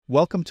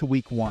Welcome to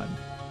Week 1,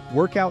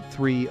 Workout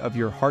 3 of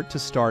your Heart to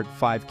Start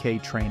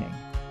 5K training.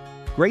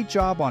 Great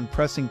job on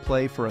pressing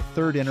play for a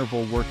third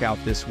interval workout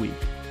this week.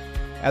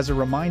 As a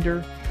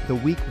reminder, the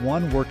Week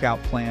 1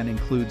 workout plan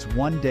includes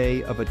 1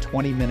 day of a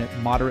 20-minute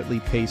moderately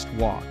paced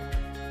walk,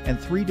 and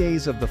 3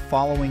 days of the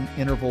following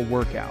interval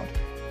workout: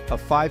 a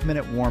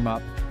 5-minute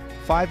warm-up,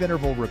 5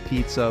 interval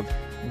repeats of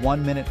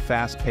 1 minute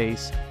fast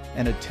pace,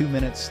 and a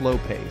 2-minute slow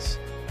pace.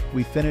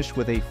 We finish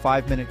with a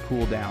 5-minute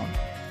cool down.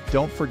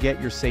 Don't forget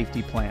your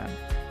safety plan.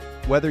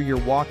 Whether you're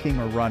walking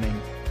or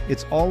running,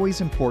 it's always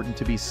important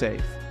to be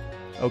safe.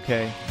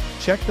 Okay,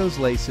 check those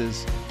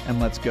laces and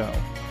let's go.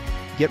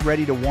 Get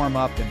ready to warm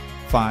up in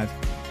 5,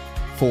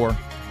 4,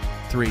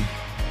 3,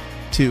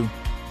 2,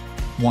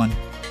 1.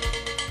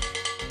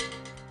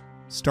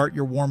 Start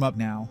your warm-up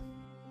now.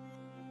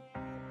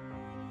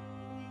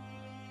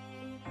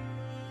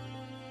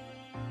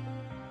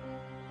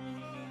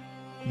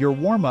 Your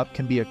warm-up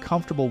can be a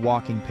comfortable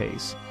walking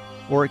pace,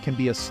 or it can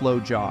be a slow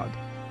jog.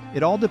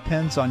 It all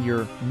depends on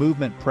your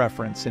movement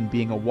preference in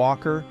being a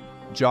walker,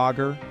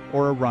 jogger,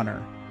 or a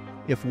runner.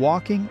 If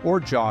walking or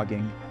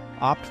jogging,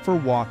 opt for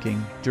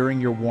walking during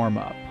your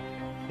warm-up.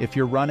 If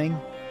you're running,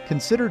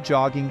 consider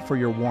jogging for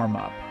your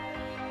warm-up.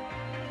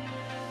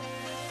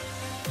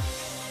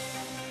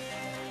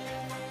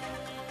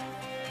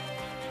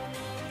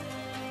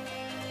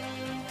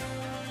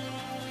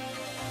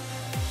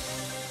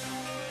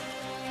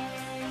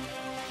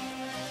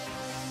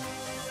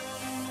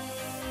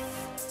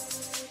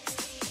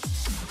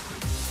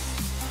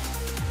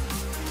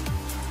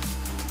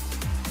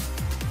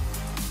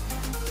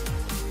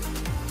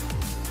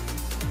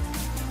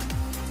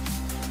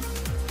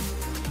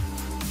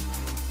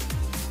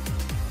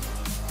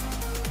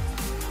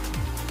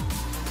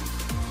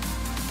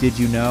 Did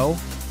you know?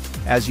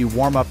 As you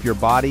warm up your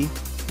body,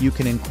 you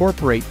can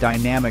incorporate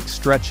dynamic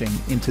stretching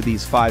into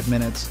these 5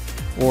 minutes,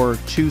 or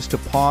choose to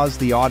pause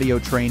the audio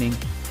training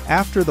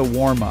after the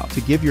warm-up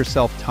to give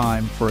yourself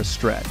time for a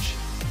stretch.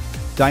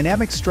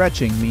 Dynamic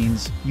stretching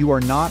means you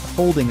are not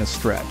holding a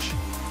stretch.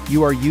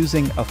 You are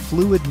using a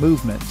fluid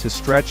movement to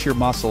stretch your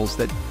muscles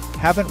that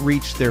haven't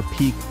reached their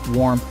peak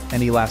warmth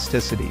and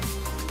elasticity.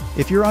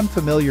 If you're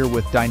unfamiliar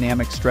with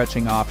dynamic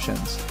stretching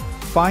options,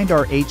 find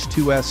our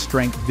H2S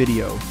strength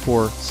video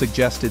for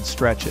suggested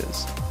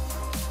stretches.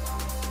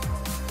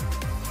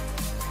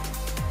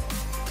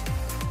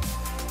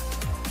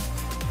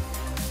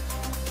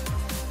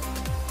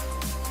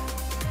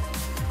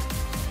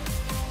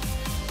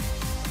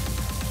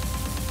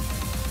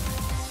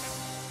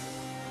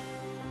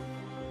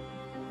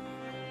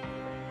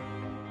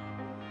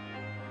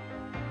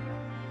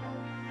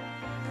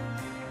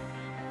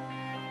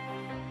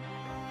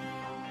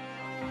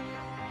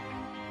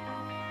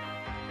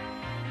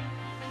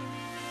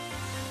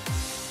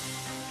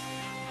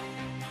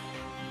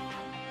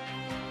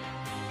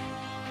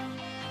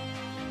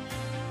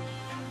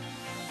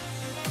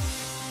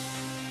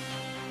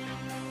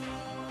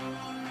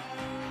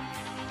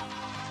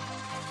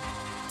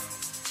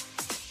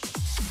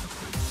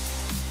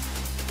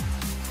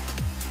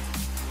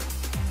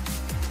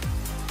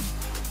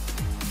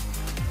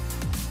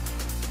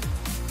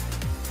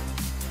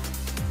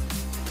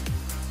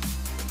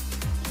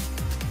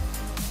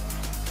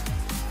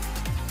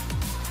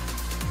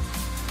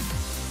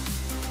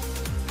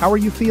 How are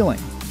you feeling?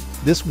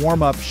 This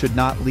warm-up should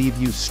not leave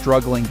you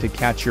struggling to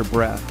catch your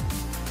breath.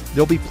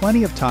 There'll be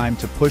plenty of time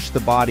to push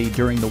the body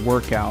during the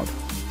workout,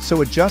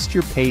 so adjust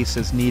your pace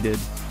as needed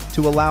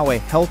to allow a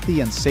healthy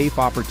and safe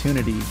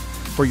opportunity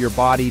for your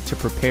body to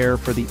prepare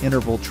for the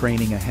interval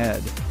training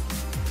ahead.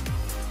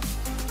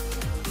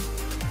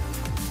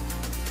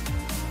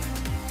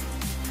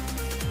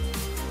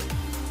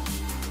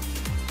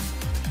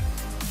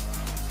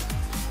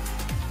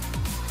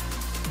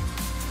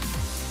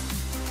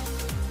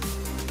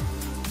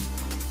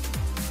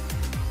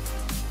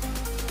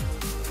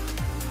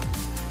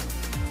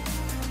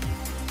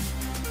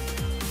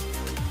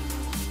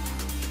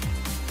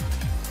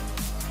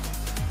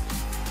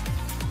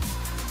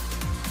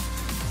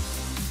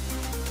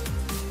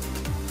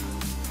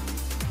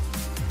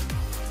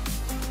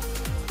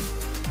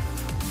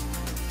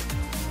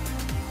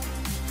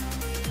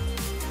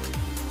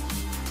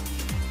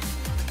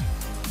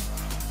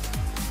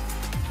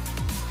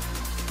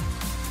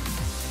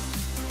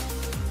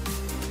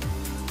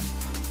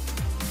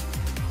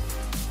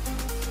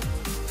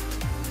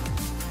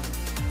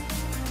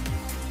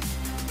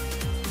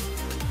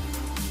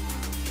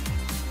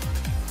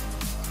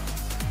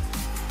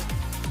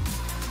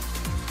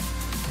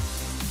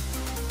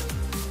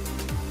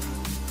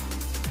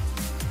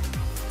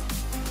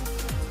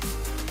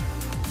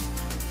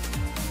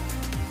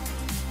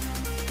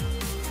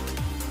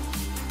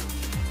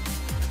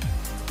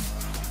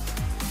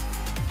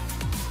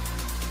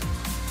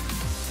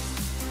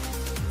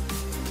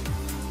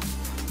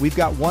 We've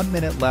got 1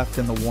 minute left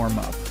in the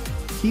warm-up.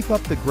 Keep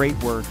up the great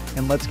work,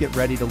 and let's get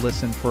ready to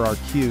listen for our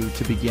cue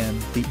to begin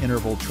the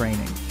interval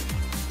training.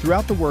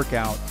 Throughout the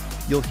workout,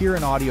 you'll hear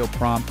an audio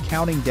prompt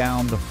counting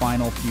down the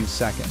final few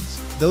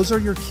seconds. Those are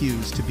your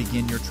cues to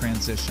begin your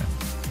transition.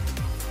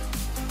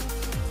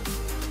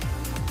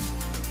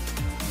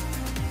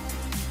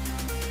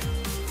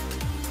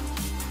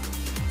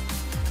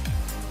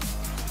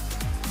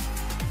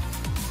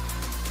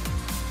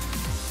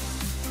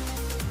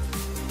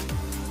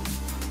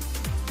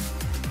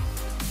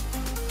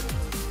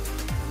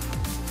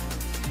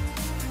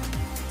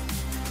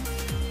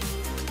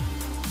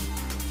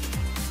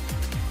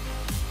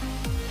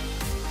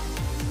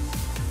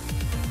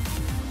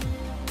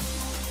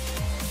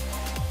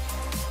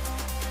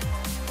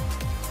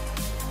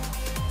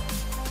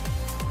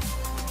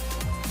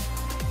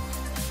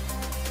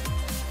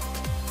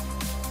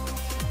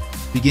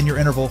 Begin your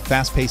interval,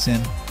 fast pace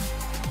in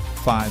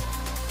 5,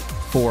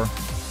 4,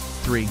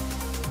 3,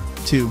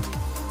 2,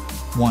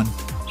 1.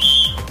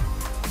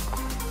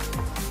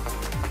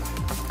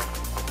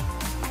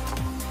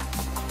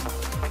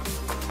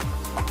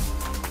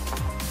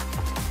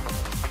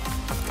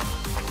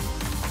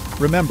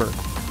 Remember,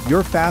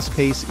 your fast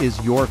pace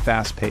is your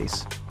fast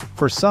pace.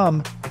 For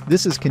some,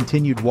 this is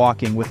continued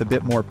walking with a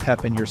bit more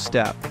pep in your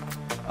step.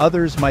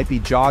 Others might be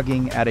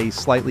jogging at a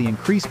slightly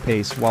increased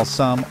pace, while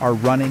some are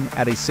running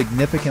at a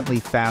significantly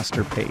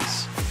faster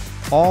pace.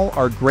 All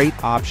are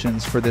great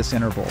options for this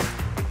interval.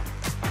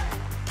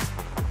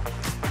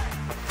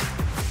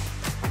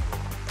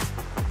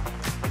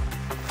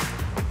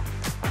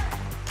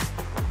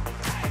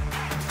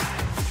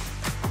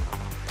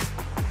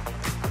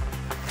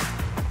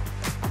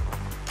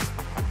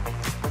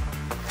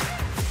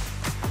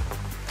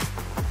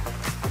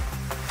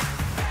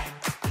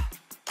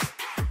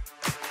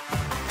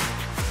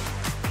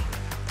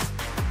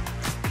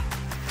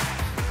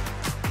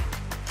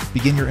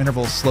 Begin your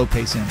interval, slow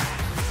pace in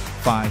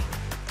 5,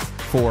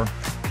 4,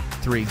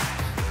 3,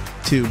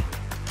 2,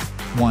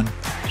 1.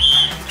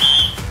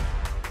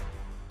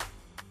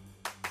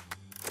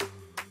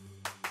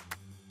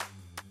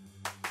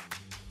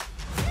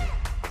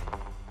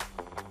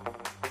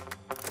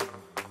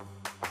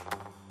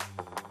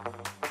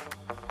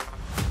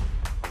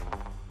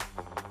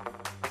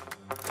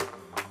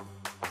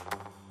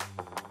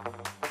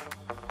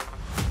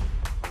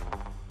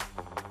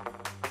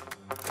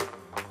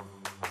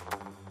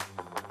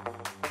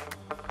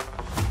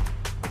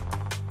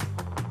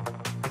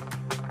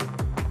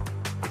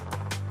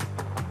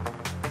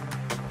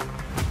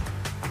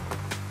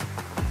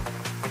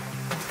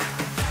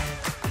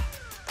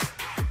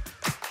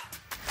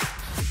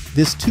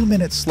 This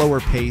 2-minute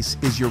slower pace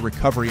is your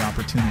recovery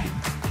opportunity.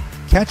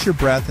 Catch your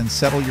breath and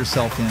settle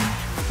yourself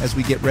in as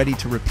we get ready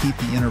to repeat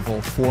the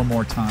interval 4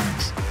 more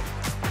times.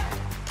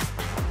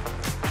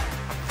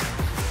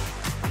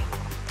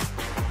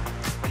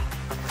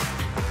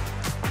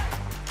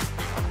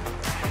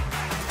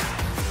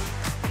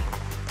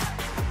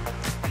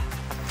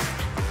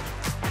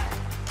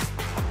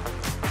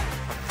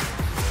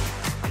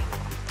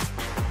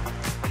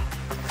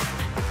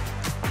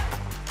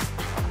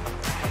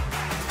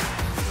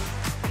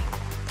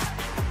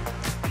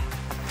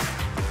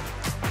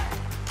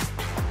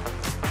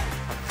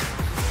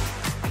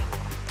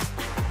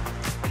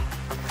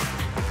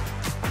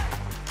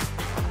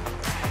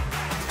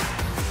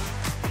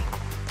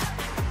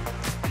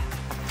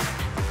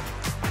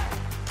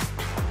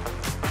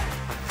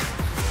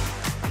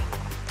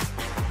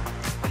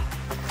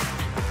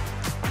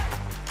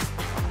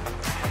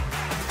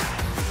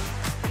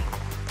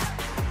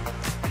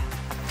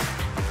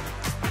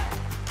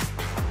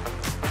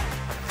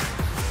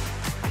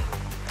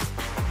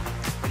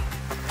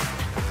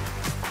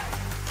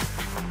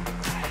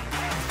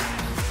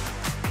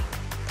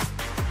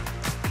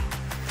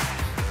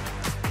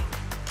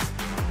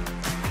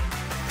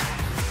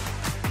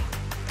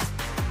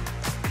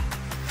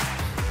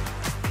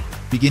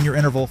 Begin your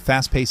interval,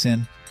 fast pace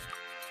in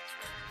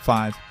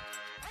 5,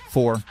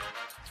 4,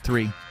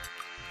 3,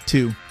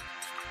 2,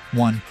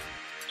 1.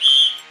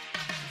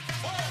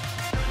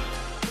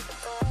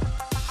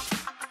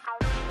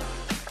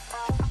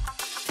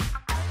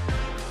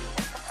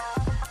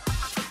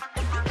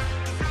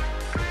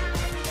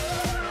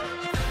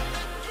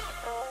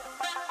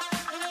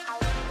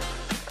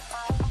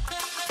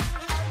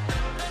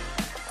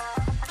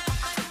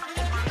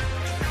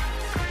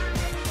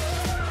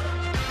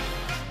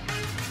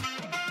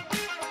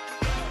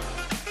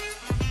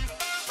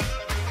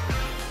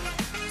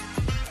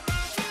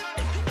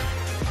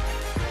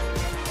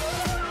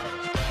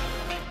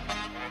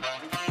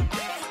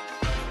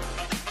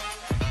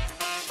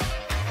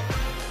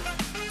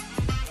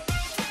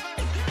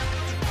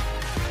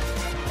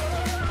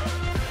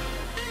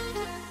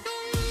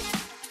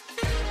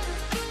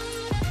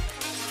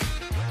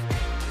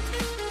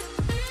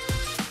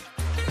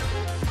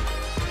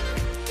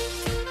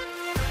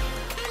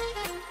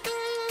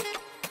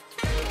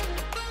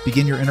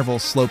 Begin your interval,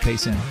 slow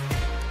pace in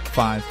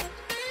 5,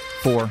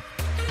 4,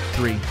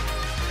 3,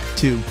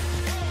 2,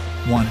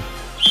 1.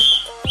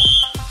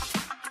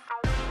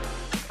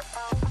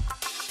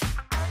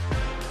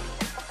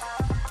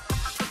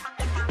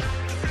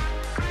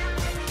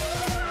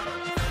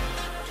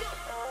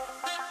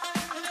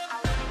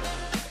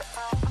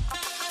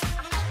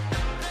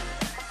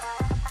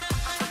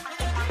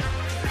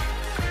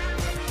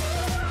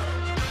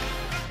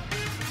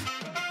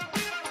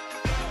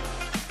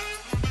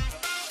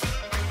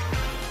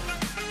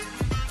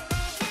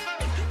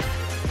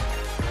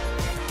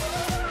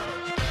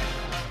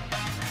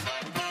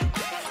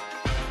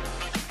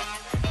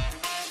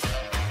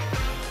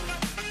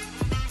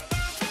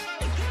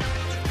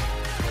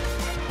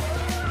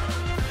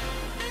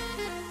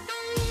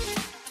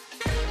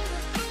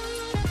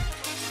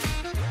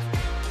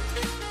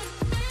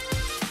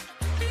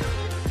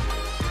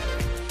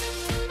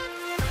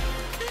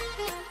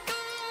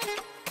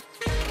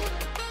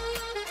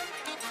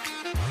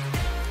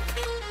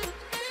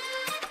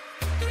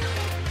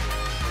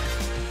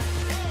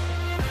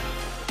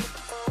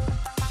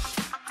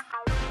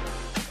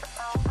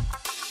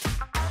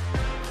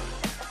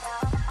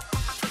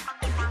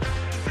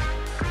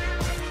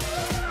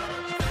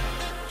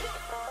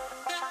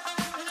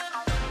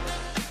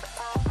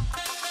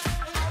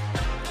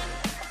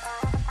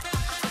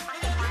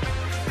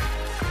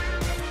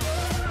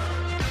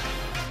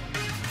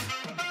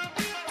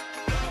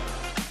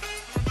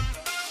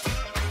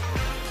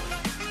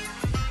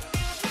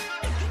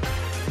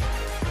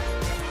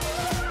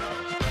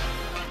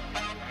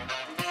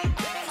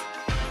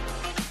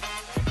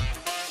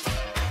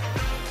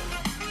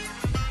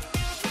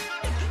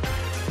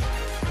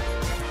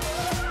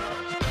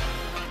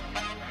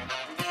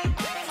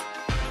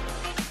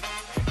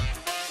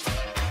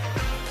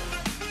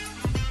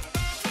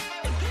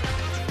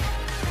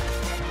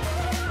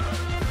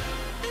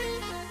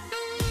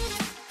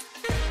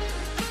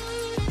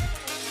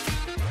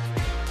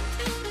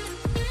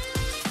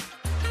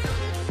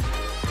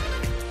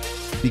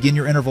 Begin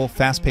your interval,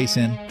 fast pace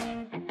in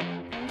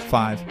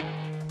 5,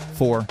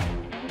 4,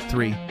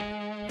 3,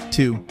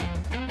 2,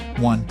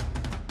 1.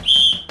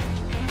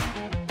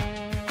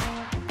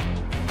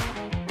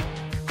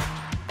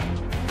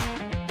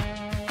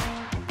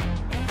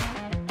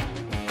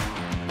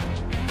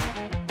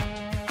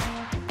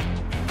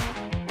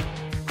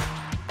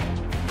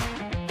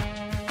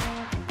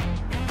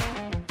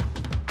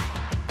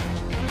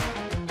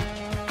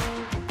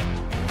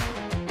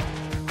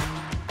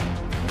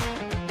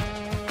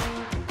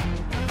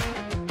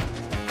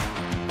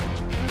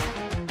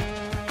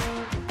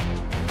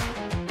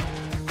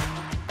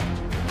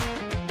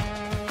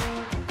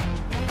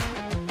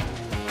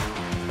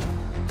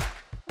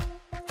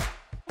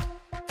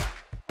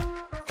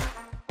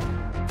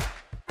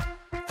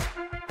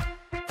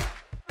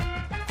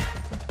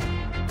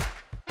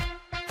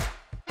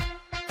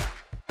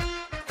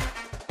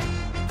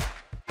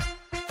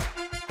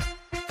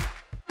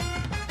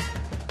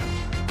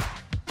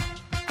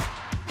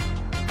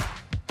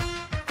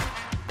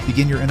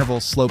 Begin your interval,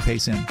 slow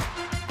pace in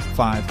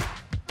 5,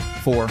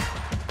 4,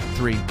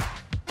 3,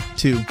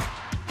 2,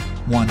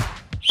 1.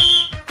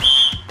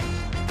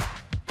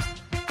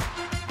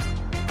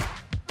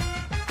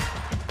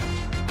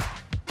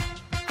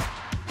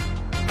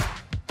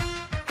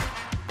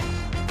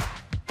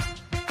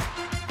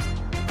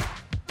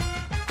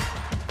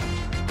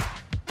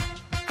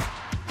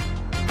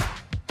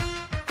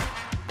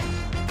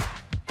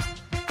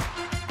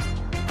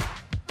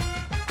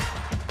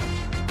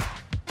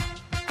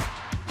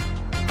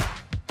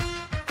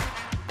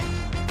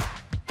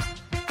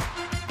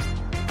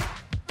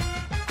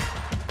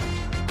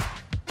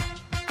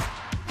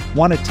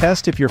 Want to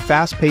test if your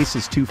fast pace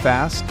is too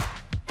fast?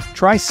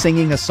 Try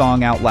singing a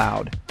song out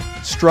loud.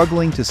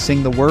 Struggling to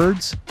sing the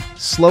words?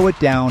 Slow it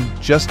down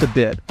just a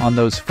bit on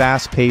those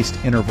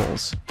fast-paced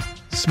intervals.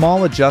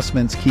 Small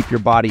adjustments keep your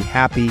body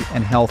happy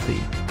and healthy.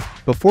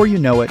 Before you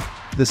know it,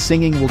 the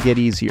singing will get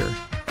easier,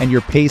 and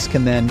your pace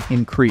can then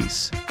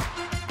increase.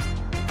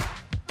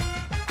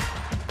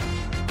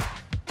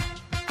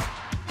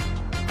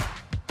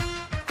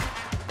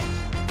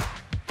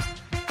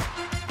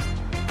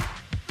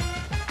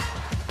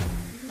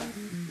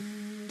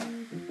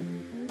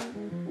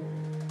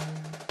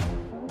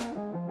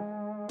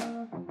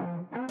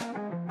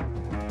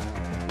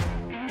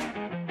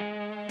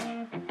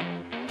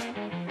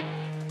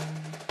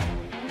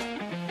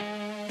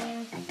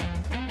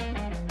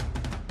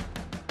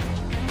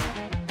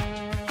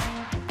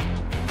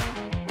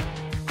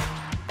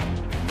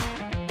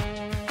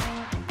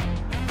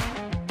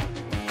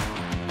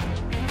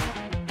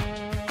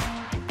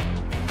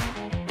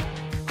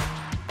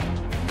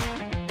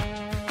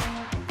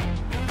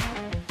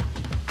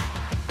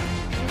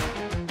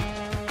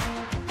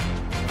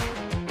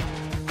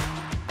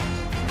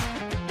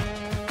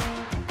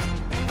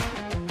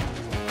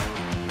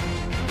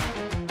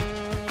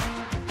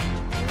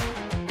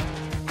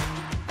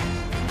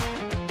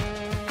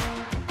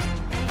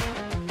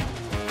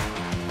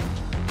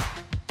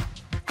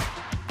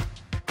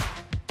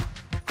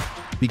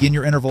 Begin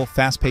your interval,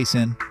 fast pace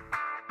in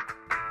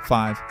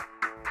 5,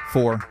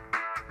 4,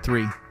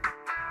 3,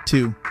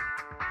 2,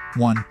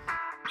 1.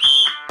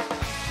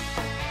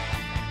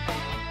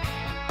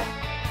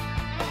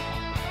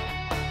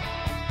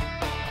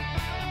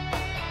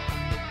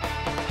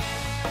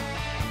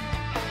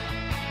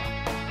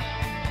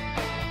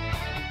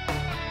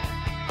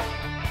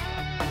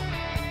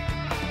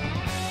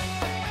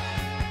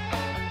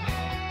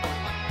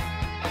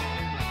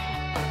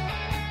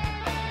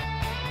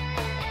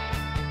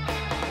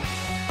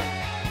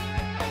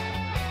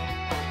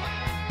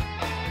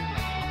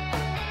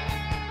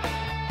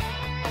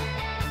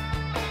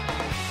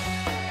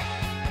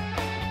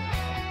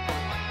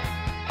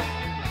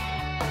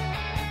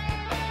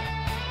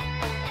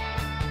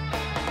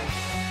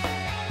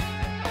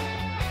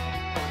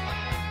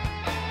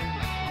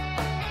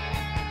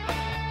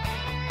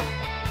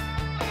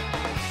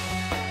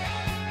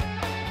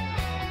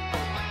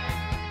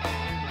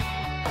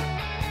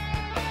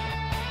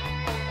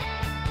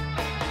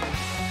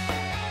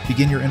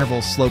 Begin your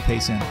interval, slow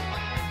pace in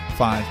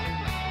 5,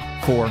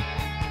 4,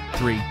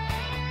 3,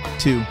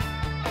 2,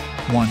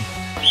 1.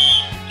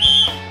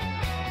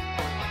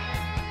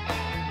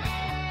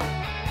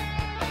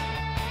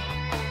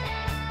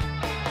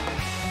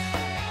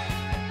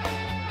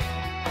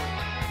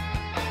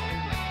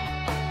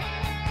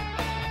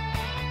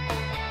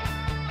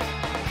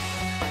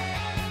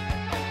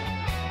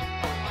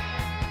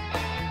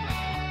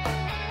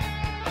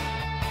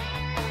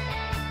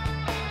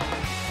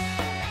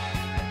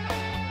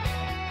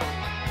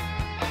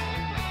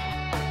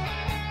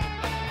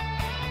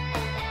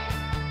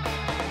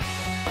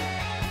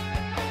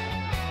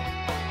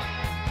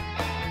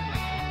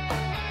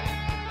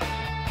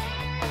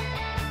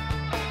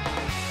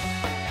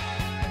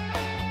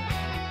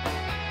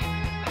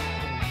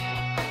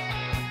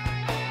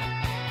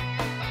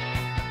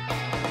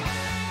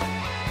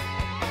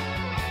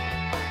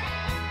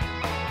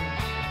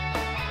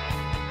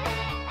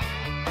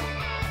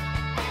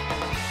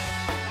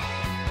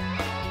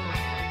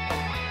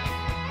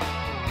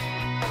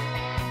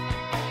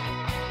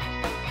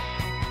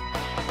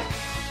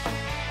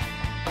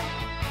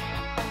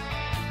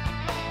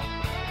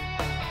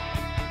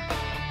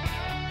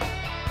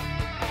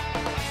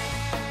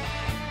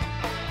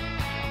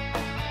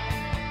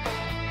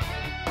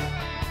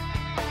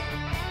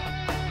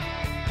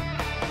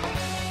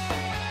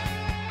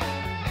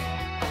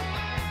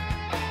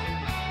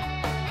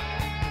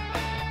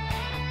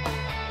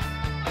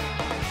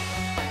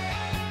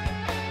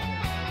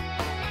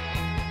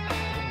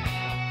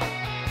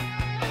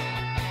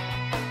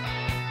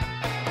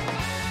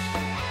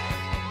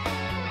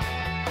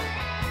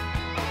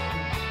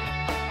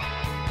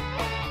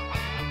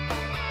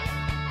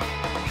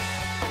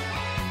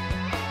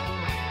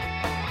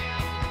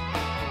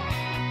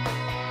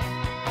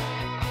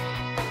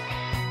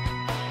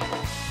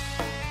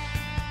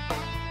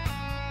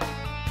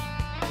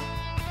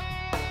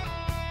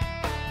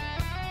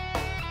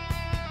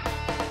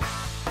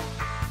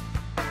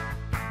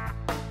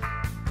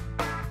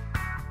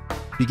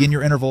 Begin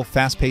your interval,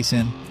 fast pace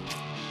in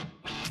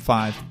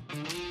 5,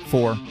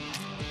 4,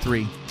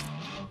 3,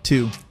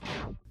 2,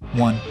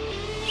 1.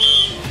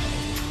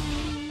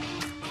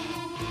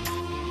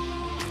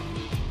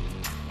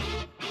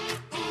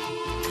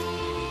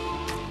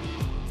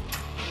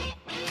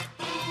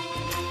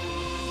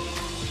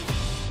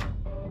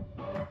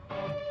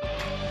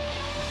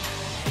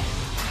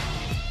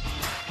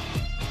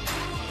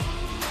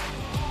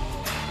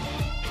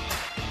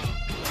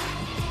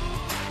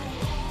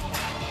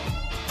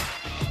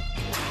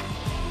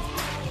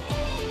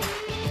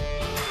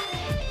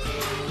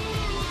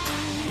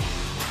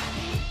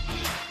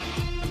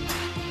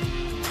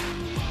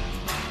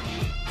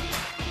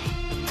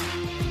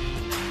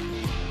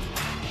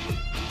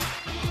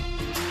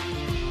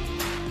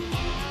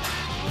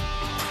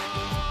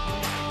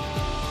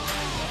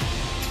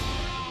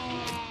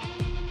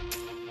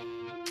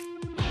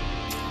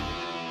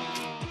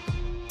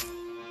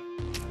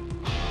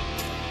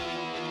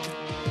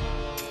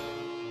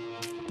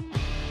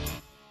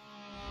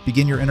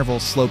 Begin your interval,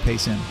 slow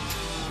pace in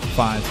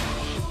 5,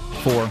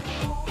 4,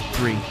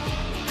 3,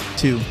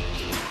 2,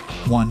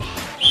 1.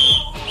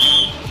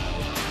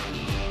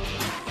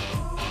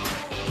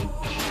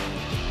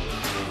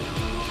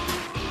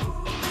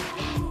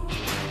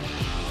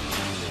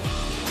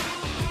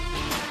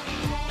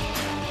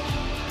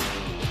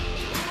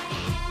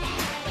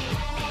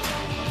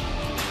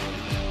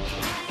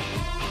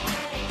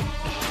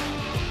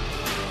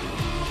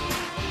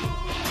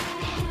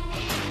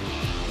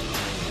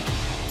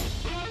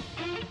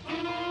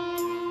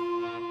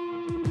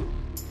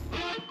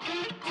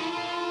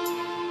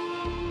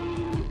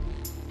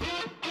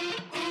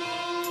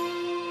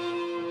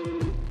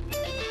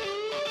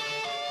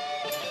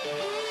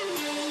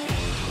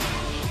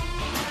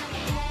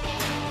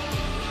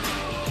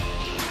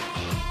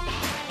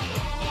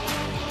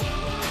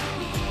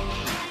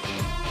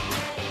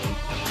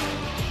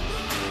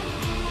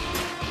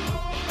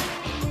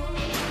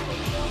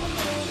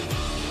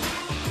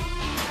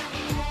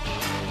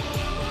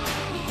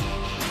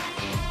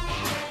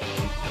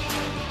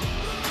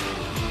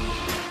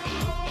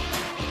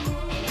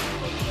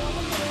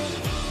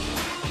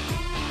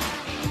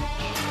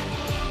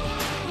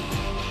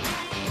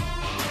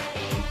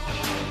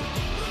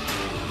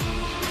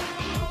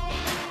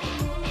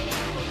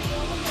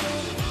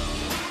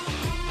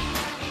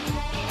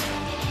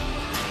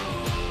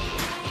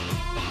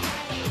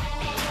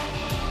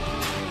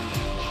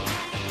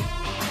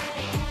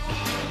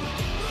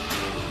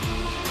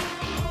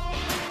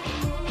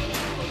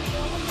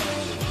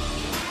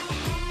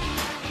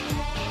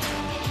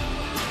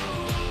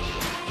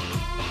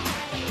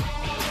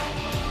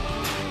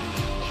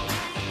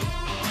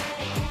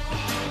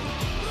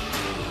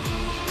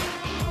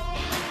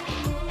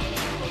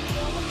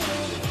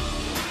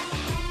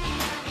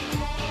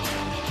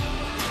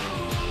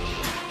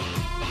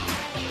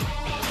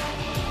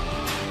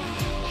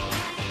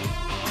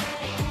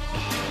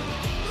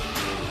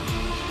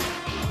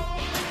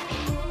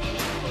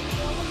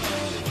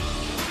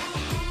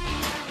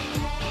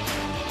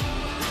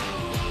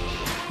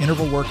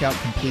 Interval workout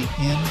complete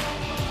in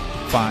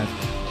 5,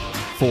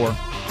 4,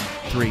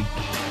 3,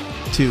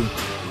 2,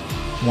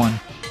 1.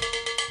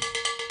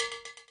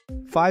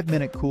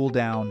 5-minute cool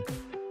down.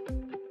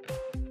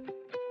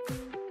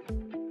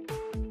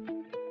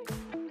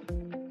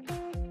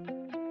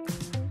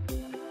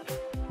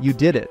 You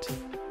did it.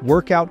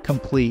 Workout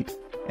complete,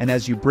 and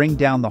as you bring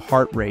down the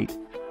heart rate,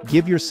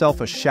 give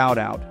yourself a shout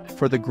out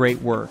for the great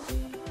work.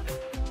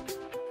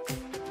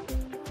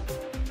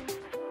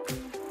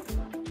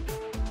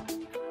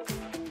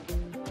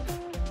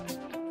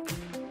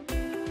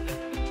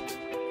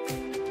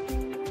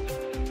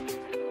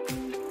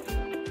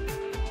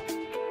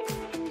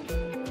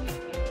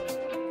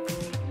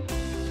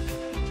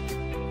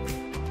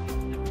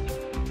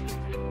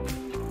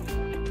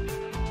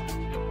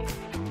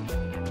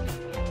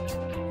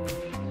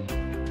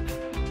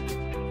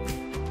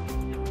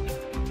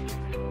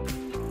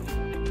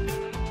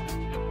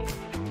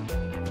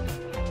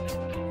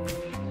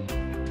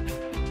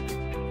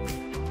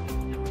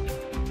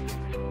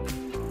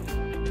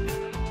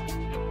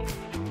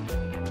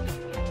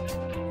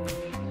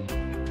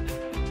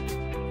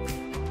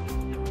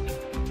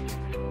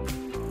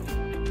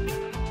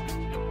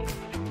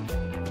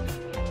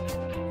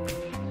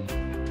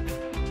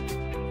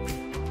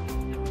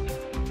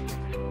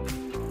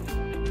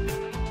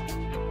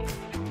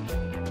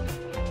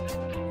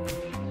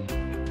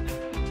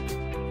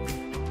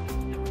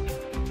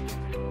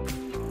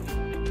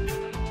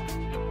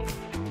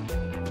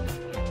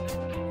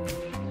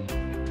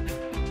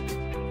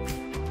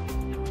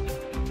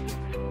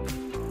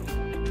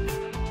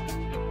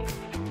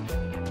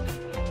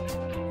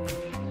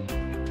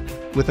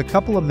 With a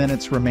couple of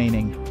minutes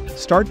remaining,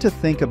 start to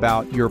think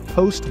about your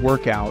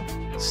post-workout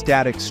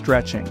static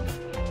stretching.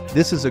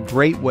 This is a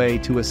great way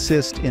to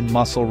assist in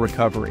muscle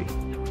recovery.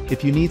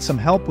 If you need some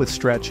help with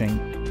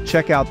stretching,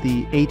 check out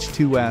the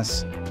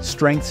H2S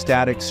Strength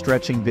Static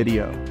Stretching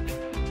video.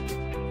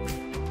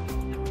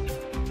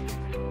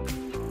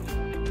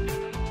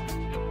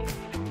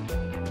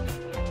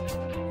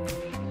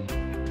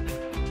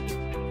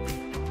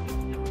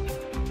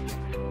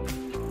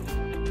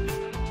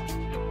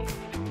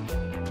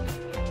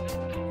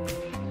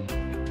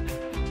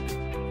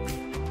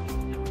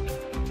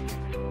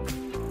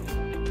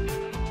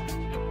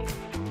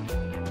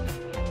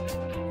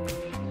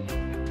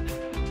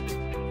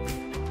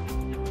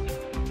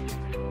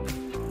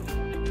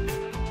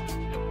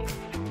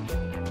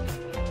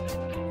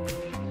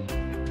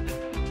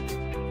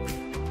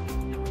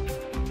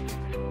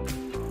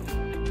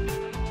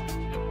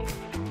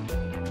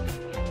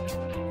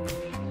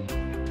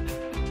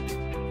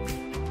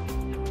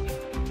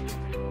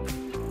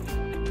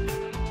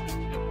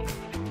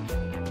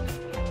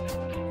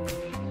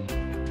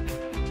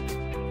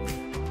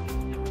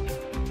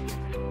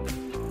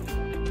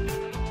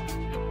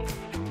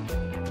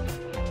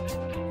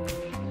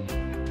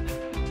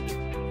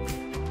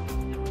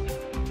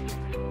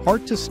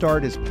 Heart to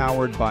Start is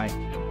powered by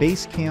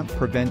Basecamp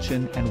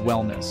Prevention and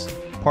Wellness,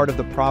 part of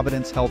the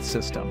Providence Health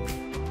System.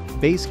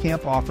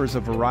 Basecamp offers a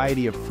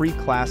variety of free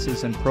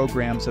classes and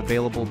programs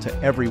available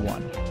to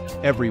everyone,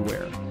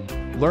 everywhere.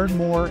 Learn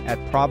more at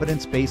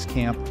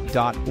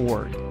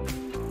providencebasecamp.org.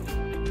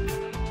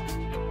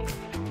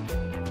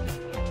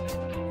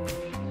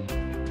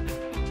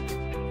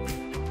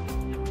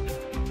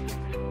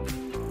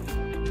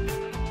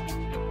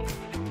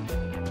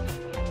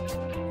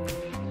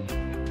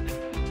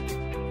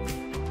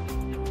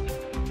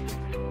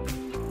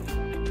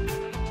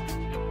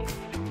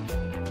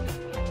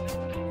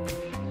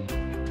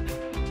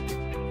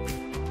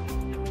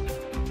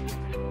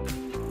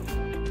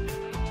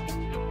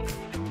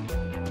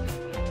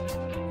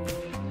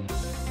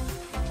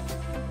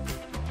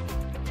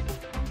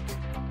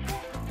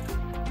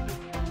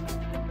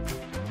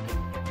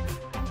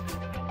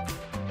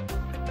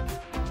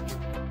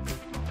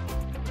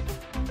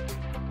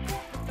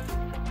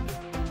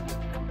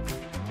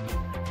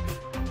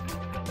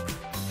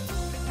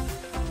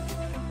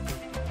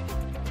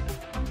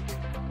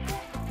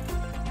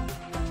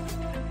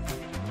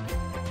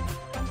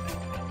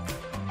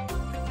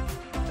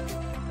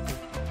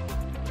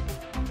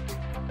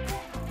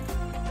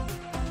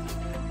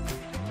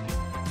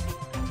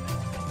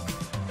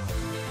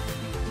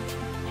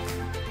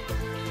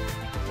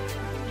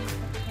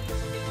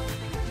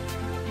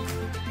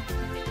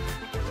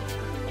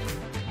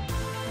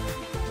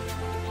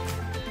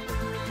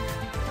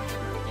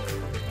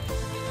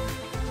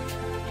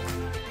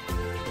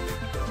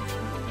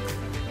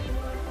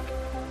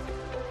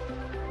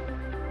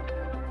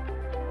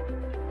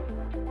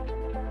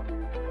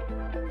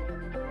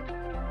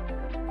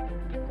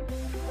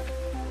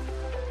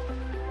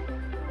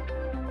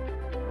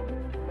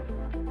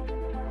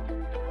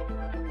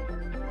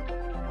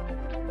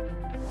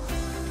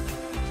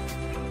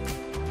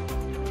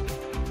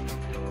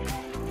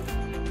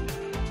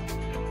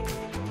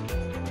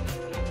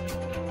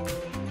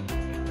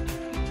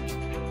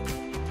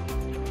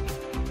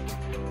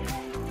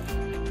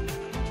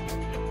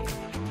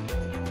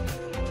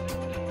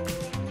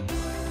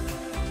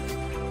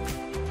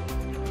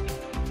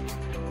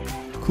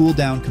 Cool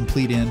down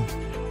complete in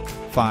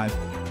 5,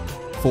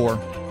 4,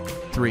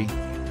 3,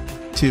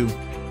 2,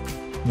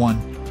 1.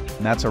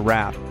 And that's a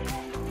wrap.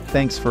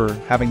 Thanks for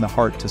having the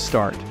heart to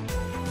start.